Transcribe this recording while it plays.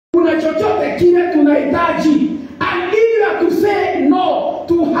kuna chochote kile tunahitaji. And even to say no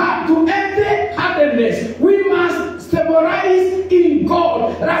to empty-handedness, we must stabilize in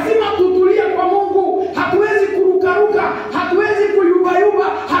God. Lazima tutulie kwa Mungu. Hatuwezi kurukaruka, hatuwezi kuyubayuba,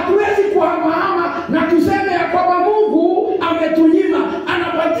 hatuwezi kuhamahama na tuseme ya kwamba Mungu ametunyima.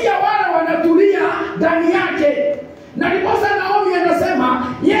 Anapatia wale wanatulia ndani yake. Na ndiposa Naomi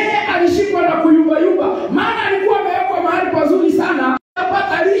anasema yeye alishikwa na kuyubayuba, maana alikuwa amewekwa mahali pazuri sana,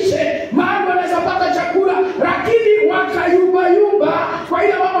 anapata lishe, mahali anaweza pata chakula, lakini wakayubayuba. Kwa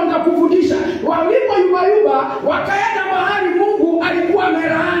hiyo mama nitakufundisha, walipoyubayuba wakaenda mahali Mungu alikuwa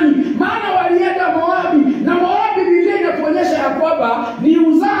amelaani, maana walienda Moabi, na Moabi Biblia inatuonyesha ya kwamba ni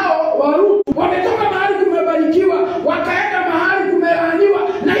uzao wa Rutu. Wametoka mahali kumebarikiwa wakaenda mahali kumelaaniwa,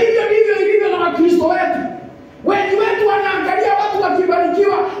 na hivyo ndivyo ilivyo na Wakristo wetu. Wengi wetu wanaangalia watu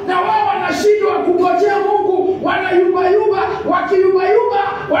wakibarikiwa na wao wanashindwa kungojea Mungu, wanayubayuba, wakiyubayuba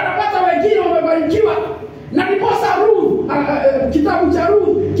wanapata wengine wamebarikiwa. Na ndiposa Ruth, kitabu cha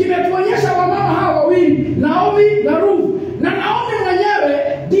Ruth kimetuonyesha wamama hawa wawili, Naomi na Ruth. Na Naomi mwenyewe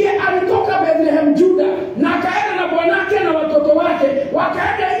ndiye alitoka Bethlehem Juda, na akaenda na bwanake na watoto wake,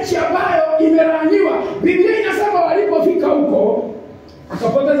 wakaenda nchi ambayo imelaaniwa. Biblia inasema walipofika huko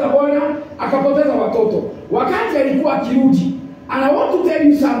akapoteza bwana, akapoteza watoto. Wakati alikuwa akirudi, and I want to tell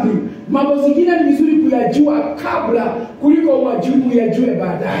you something, mambo zingine ni vizuri kuyajua kabla kuliko uyajue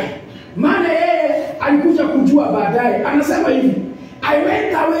baadaye. Maana yeye alikuja kujua baadaye. Anasema hivi, I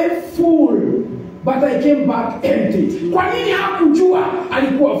went away full but I came back empty. Kwa nini hakujua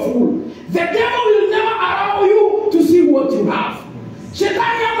alikuwa full? The devil will never allow you to see what you have.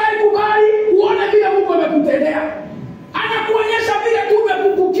 Shetani hatakubali uone vile Mungu amekutendea. Anakuonyesha vile tu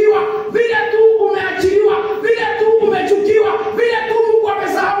umepungukiwa, vile tu umeachiliwa, vile tu umechukiwa, vile tu Mungu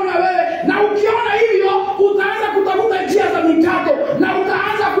amesahau na wewe. Na ukiona hivyo utaanza kutafuta njia za mikato na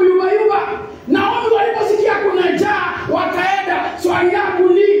utaanza kuyubayuba. Naomi waliposikia kuna njaa wakaenda. Swali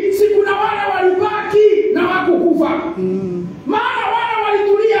langu ni, si kuna wale walibaki na hawakukufa? Maana wale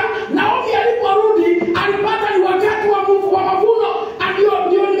walitulia. Naomi aliporudi alipata ni wakati wa mavuno.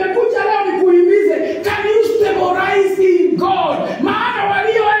 Ndio nimekuja leo nikuhimize, can you stabilize in God? Maana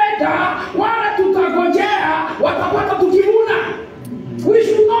walioenda wala tutagojea watapata tukivuna. We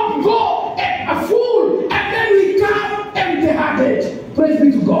should not go a fool and then we come empty-handed. Praise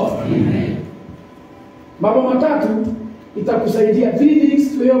be to God. Amen. Mambo matatu itakusaidia, 3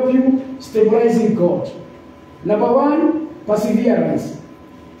 things to help you stabilizing God. Number 1, perseverance.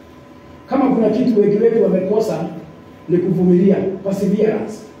 Kama kuna kitu wengi wetu wamekosa ni kuvumilia,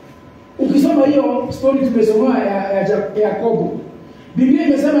 perseverance. Ukisoma hiyo story tumesoma ya Yakobo, Biblia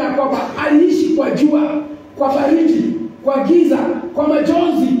imesema ya kwamba aliishi kwa jua, kwa baridi, kwa giza, kwa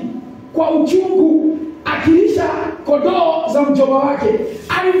majonzi, kwa uchungu, akilisha kondoo za mjomba wake.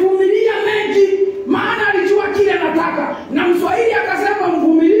 Alivumilia mengi, maana alijua kile anataka. Na Mswahili akasema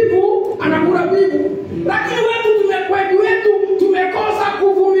mvumilivu anakula bibu. Lakini wetu tumekosa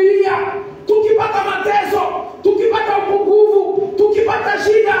kuvumilia. Tukipata mateso, tukipata upungufu, tukipata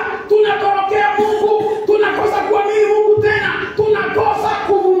shida, tunatorokea Mungu, tunakosa kuamini Mungu tena, tunakosa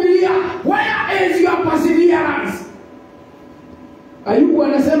kuvumilia. Where is your perseverance? Ayubu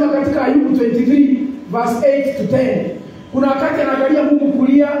anasema katika Ayubu 23 verse 8 to 10. Kuna wakati anaangalia Mungu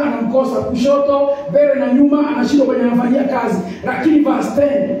kulia, anamkosa, kushoto, mbele na nyuma, anashindwa kwenye anafanyia kazi. Lakini verse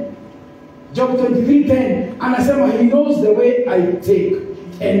 10, Job 23:10 anasema he knows the way I take,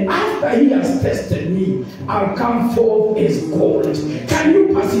 and after he has tested me, I'll come forth as gold. Can you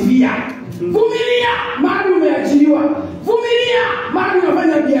persevere? Vumilia mahali umeachiliwa. Vumilia mahali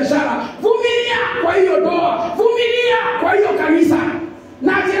unafanya biashara. Vumilia kwa hiyo ndoa. Vumilia kwa hiyo kanisa.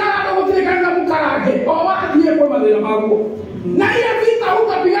 Na jirani anapotelekana mkarage, owadie kwa madela mago. Na ile vita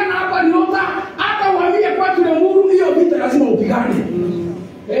utapigana hapa ni nota, hata uambie kwa tule Mungu hiyo vita lazima upigane.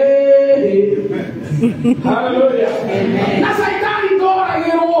 Hallelujah. Amen. Na Satan ndora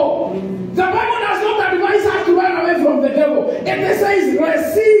yero. The Bible does not advise us to run away from the devil. It says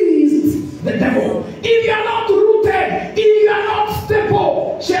resist the devil. If you are not rooted, if you are not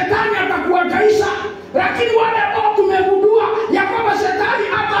stable, shetani atakuhangaisha. Lakini wale ambao tumegundua ya kwamba shetani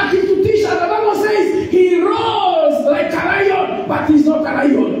hata akitutisha, the Bible says he roars like a lion, but he's not a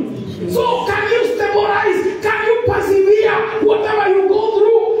lion. So can you stabilize? Can you persevere whatever you go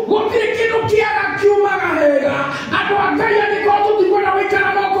through? Gotire kitu kiara kiumaga hega. Atuangalia ni kwa tu tukona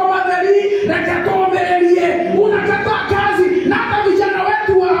wekana moko madhari na katomerelie. Unakataa kazi na hata vijana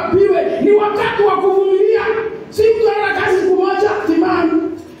wetu waapiwe. Ni wakati wa kuvumilia. Si mtu ana kazi kumoja timani.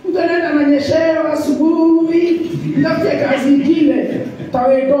 Mtu anaenda na nyeshewa asubuhi. Nafia kazi nyingine.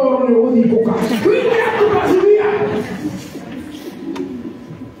 Tawe doro ni udhikuka. We have to persevere.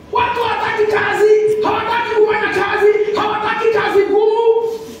 What kazi, hawataki kufanya kazi, hawataki kazi ngumu.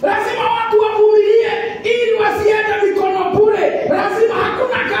 Lazima watu wavumilie ili wasiende mikono bure. Lazima,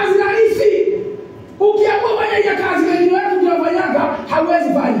 hakuna kazi rahisi. Ukiamua fanya hiyo kazi wengine wetu tunafanyaga, hauwezi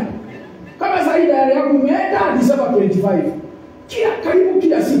fanya. Kama sasa ile yangu imeenda December 25. Karibu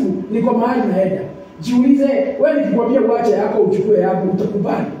kila siku niko mahali naenda. Jiulize, wewe nikikwambia uache yako uchukue yako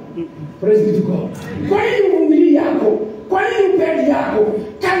utakubali? Praise be to God. Kwa nini uvumilie yako? Kwa nini upendi yako?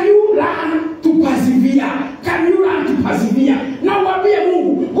 Can you learn to persevere? Can you learn to persevere? Na uambie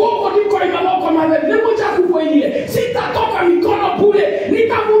Mungu, huko ndiko imamoko madhari. Nemoja kubwa ile. Sitatoka mikono bure.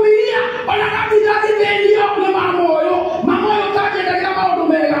 Nitavumilia. Wanagabi dadi vendio ni mamoyo. Mamoyo taje dagira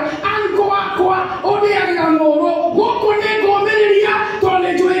maodomega. Anko wakwa. Ode ya gina ngoro. Huko nego menilia.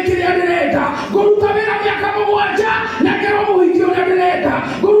 Tole joe kiri ya direta. Gorutavera miaka mwaja. Negero muhikio ya direta.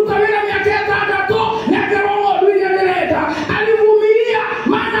 Gorutavera miaka ya tadato. Negero mwadui ya direta. Alivumilia.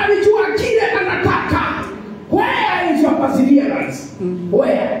 Maana alijua kile anataka. Where is your perseverance?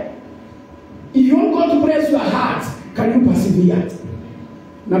 Where? If you want God to bless your heart, can you persevere?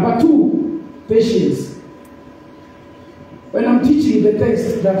 Number 2, patience. When I'm teaching the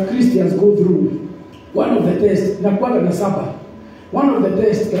text that Christians go through, one of the tests, one of the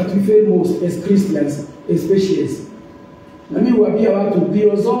tests that we fail most as Christians is patience. Na mimi huambia watu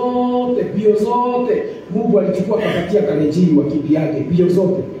bio zote Mungu alichukua kapatia kalejini wakibiage bio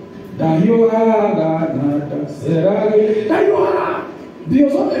zote. Dayoa serage dayoa bio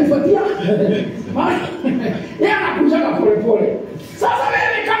zote alifuatia. Yeye anakujaga pole. Sasa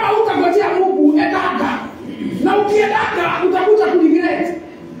wewe kama utangojea Mungu edaka. Na ukiedaka utakuja kuregret.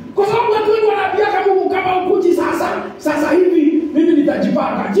 Kwa sababu watu wengi wanapiaga Mungu kama ukuji sasa hivi mimi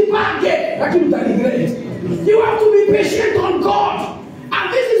nitajipanga. Jipange lakini utaregret. You have to be patient on God.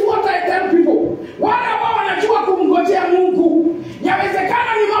 And this is what I tell people. Wale ambao wanajua kumngojea Mungu,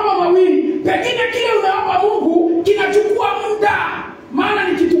 yawezekana ni mambo mawili. Pengine kile unaomba Mungu kinachukua muda. Maana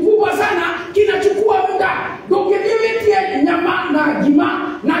ni kitu kubwa sana, kinachukua muda. Dokevitie nyama na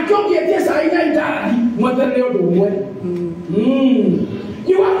gima na kiongetie saina idadi mwadeleo dowe.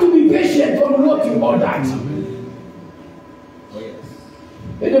 You have to be patient on what you ordered.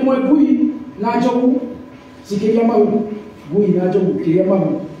 Ede mwegui na jogu sikiria mahu gui na jogu kiria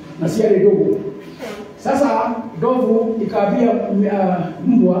mahu na siare dogo. Sasa ndovu ikaambia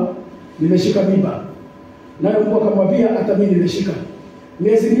mbwa nimeshika mimba. Naye mbwa akamwambia hata mimi nimeshika.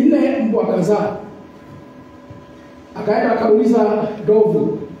 Miezi 4 mbwa akazaa. Akaenda akauliza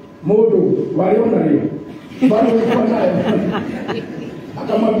ndovu, "Modo, waliona leo?" Bado alikuwa nayo.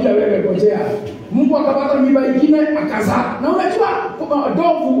 Akamwambia wewe ngojea. Mbwa akapata mimba nyingine akazaa. Na unajua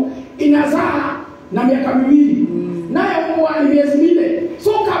ndovu inazaa na miaka 2. Nayo mbwa ni miezi 4.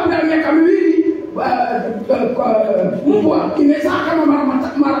 So kabla ya miaka 2 mbwa imezaa kama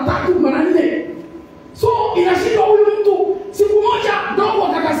mara 3 mara 4. So inashindwa huyu mtu. Siku moja ndovu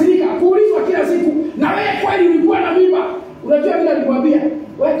akakasirika kuulizwa kila siku, na wewe kweli ulikuwa na mimba? Unajua vile alikwambia,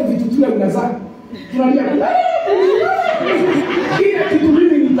 wewe vitu tule unazaa. Tunalia ile kitu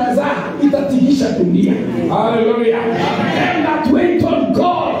mimi nitazaa itatikisha dunia. Hallelujah. And that wait on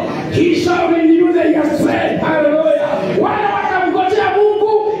God, he shall renew their strength. Hallelujah. Wale watamngojea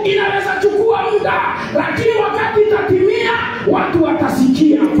Mungu inaweza chukua muda, lakini wakati itatimia watu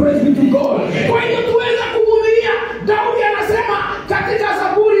watasikia. Praise be to God. Kwa hiyo tuweze kuvumilia. Daudi anasema katika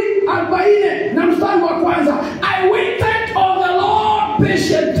Zaburi 40 na mstari wa 1, I waited on the Lord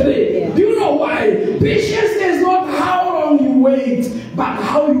patiently. Do you know why? Patience is not how long you wait, but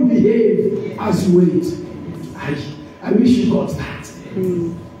how you behave as you wait. I wish you got that.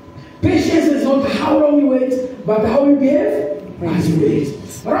 Patience is not how long you wait, but how you behave as you wait.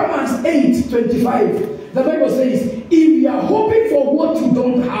 Romans 8:25. The Bible says, if you are hoping for what you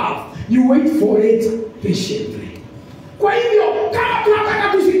don't have, you wait for it patiently. Kwa hivyo, kama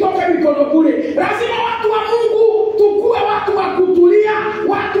tunataka tusitoke mikono bure, lazima watu wa Mungu tukue watu wa kutulia,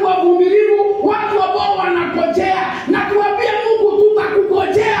 watu wa vumilivu, watu ambao wanangojea, na tuambie Mungu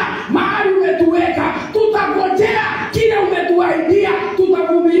tutakungojea mahali umetuweka, tutangojea kile umetuahidia,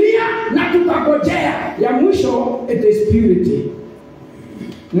 tutavumilia na tutangojea. Ya mwisho it is purity.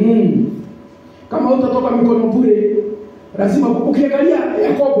 Kama utatoka mikono bure, lazima ukiangalia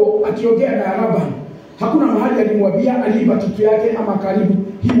Yakobo akiongea na Laban, hakuna mahali alimwambia aliiba kitu yake ama karibu.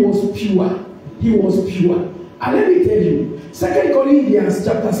 He was pure. He was pure. And let me tell you, 2 Corinthians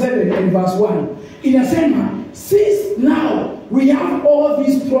chapter 7 and verse 1, inasema, since now we have all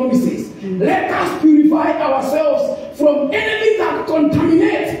these promises, let us purify ourselves from anything that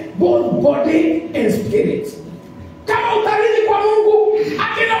contaminates both body and spirit. Kama utaridi kwa Mungu,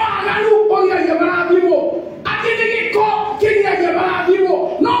 akina waaganu ponga yabara vivo, akini niko kini yabara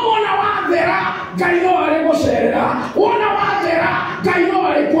vivo, no mona wadhe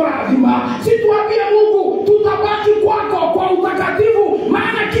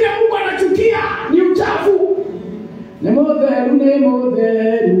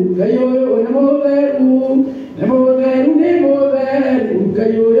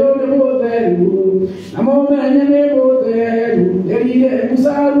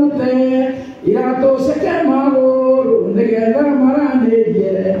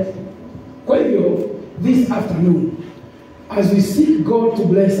This afternoon, as we seek God to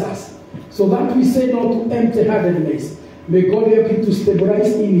bless us, so that we say no to empty-handedness, may God help you to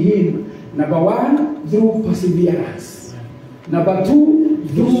stabilize in Him. Number one, through perseverance. Number two,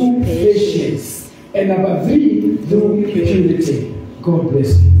 through patience. And number three, through purity. God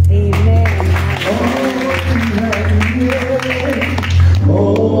bless you. Amen. Oh,